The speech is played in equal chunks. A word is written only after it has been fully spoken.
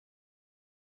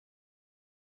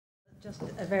Just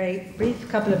a very brief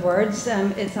couple of words.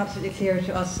 It's absolutely clear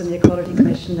to us in the Equality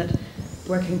Commission that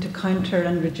working to counter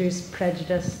and reduce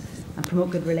prejudice and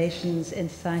promote good relations in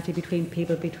society between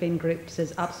people, between groups,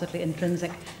 is absolutely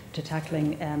intrinsic to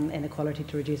tackling inequality,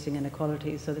 to reducing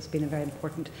inequality. So this has been a very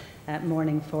important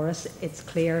morning for us. It's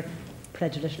clear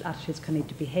prejudicial attitudes can lead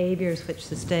to behaviours which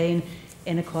sustain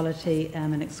inequality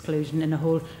and exclusion in a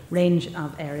whole range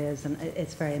of areas, and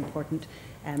it's very important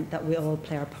that we all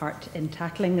play our part in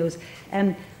tackling those.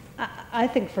 I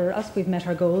think for us, we've met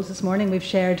our goals this morning. We've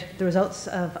shared the results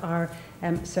of our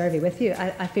survey with you.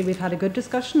 I feel we've had a good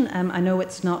discussion. I know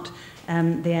it's not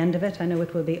the end of it. I know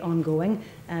it will be ongoing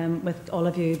with all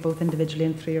of you, both individually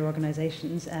and through your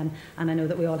organisations. And I know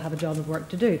that we all have a job of work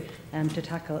to do to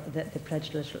tackle the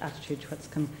prejudicial attitude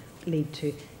which can lead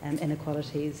to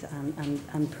inequalities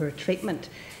and poor treatment.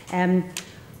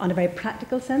 On a very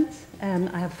practical sense,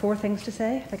 I have 4 things to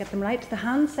say, if I get them right. The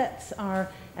handsets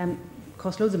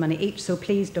cost loads of money each, so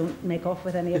please don't make off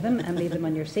with any of them and leave them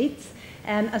on your seats.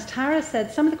 As Tara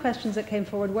said, some of the questions that came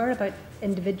forward were about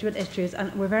individual issues,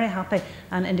 and we're very happy,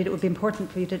 and indeed it would be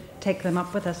important for you to take them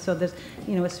up with us. So there's,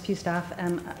 a few staff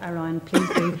around. Please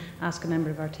do ask a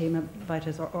member of our team about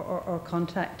us or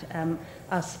contact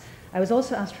us. I was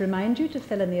also asked to remind you to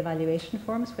fill in the evaluation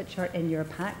forms, which are in your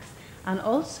packs. And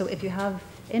also, if you have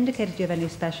indicated you have any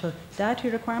special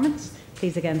dietary requirements,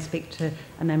 please again speak to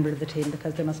a member of the team,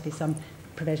 because there must be some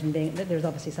provision there's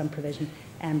obviously some provision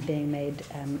being made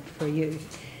for you.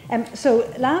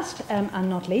 So last and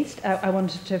not least, I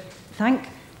wanted to thank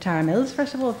Tara Mills,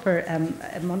 first of all, for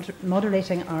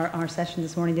moderating our session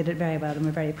this morning. You did it very well, and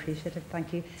we're very appreciative.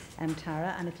 Thank you,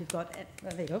 Tara. And if you've got,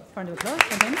 well, there you go, round of applause.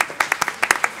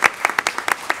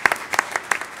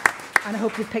 And I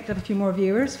hope you've picked up a few more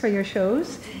viewers for your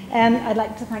shows. I'd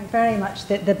like to thank very much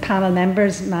the panel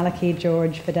members, Malachy,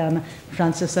 George, Fidama,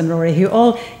 Francis and Rory, who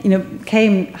all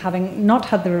came having not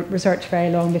had the research very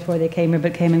long before they came here,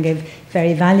 but came and gave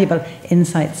very valuable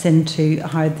insights into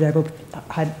how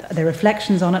had their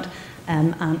reflections on it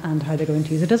and how they're going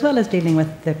to use it, as well as dealing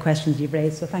with the questions you've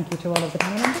raised. So thank you to all of the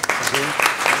panel members.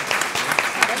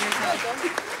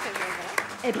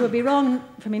 It would be wrong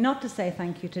for me not to say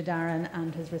thank you to Darren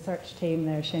and his research team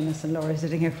there, Seamus and Laura,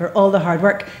 sitting here, for all the hard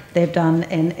work they've done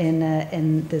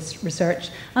in this research,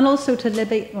 and also to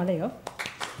Libby. Well, there you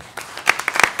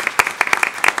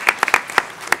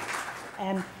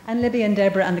go. And Libby and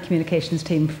Deborah and the communications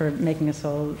team for making us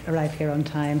all arrive here on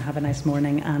time, have a nice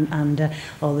morning, and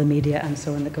all the media and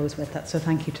so on that goes with that. So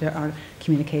thank you to our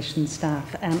communications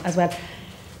staff as well.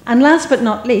 And last but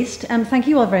not least, thank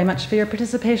you all very much for your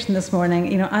participation this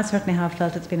morning. I certainly have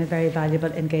felt it's been a very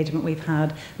valuable engagement we've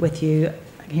had with you.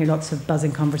 I can hear lots of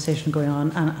buzzing conversation going on,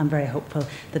 and I'm very hopeful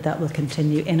that that will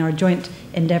continue in our joint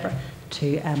endeavour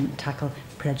to tackle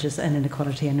prejudice and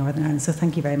inequality in Northern Ireland. So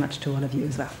thank you very much to all of you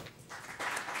as well.